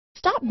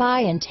Stop by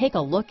and take a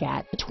look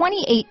at the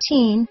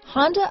 2018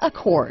 Honda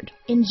Accord.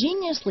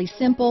 Ingeniously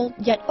simple,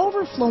 yet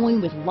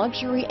overflowing with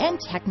luxury and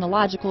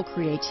technological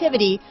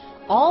creativity,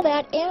 all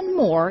that and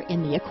more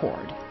in the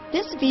Accord.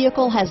 This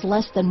vehicle has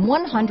less than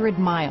 100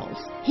 miles.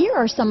 Here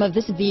are some of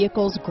this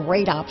vehicle's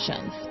great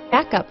options: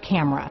 backup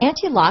camera,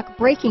 anti-lock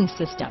braking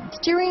system,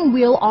 steering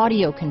wheel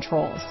audio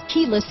controls,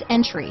 keyless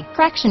entry,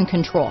 traction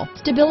control,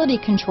 stability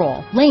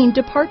control, lane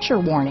departure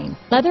warning,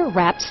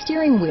 leather-wrapped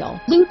steering wheel,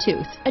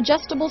 Bluetooth,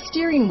 adjustable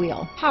steering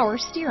wheel, power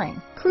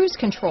steering, cruise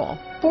control,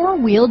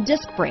 four-wheel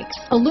disc brakes,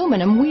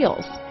 aluminum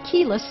wheels,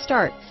 keyless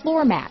start,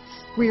 floor mats,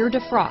 rear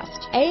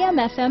defrost,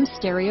 AM/FM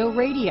stereo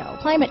radio,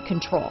 climate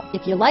control.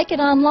 If you like it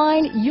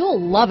online, you'll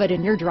love it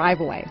in your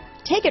driveway.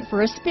 Take it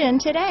for a spin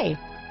today.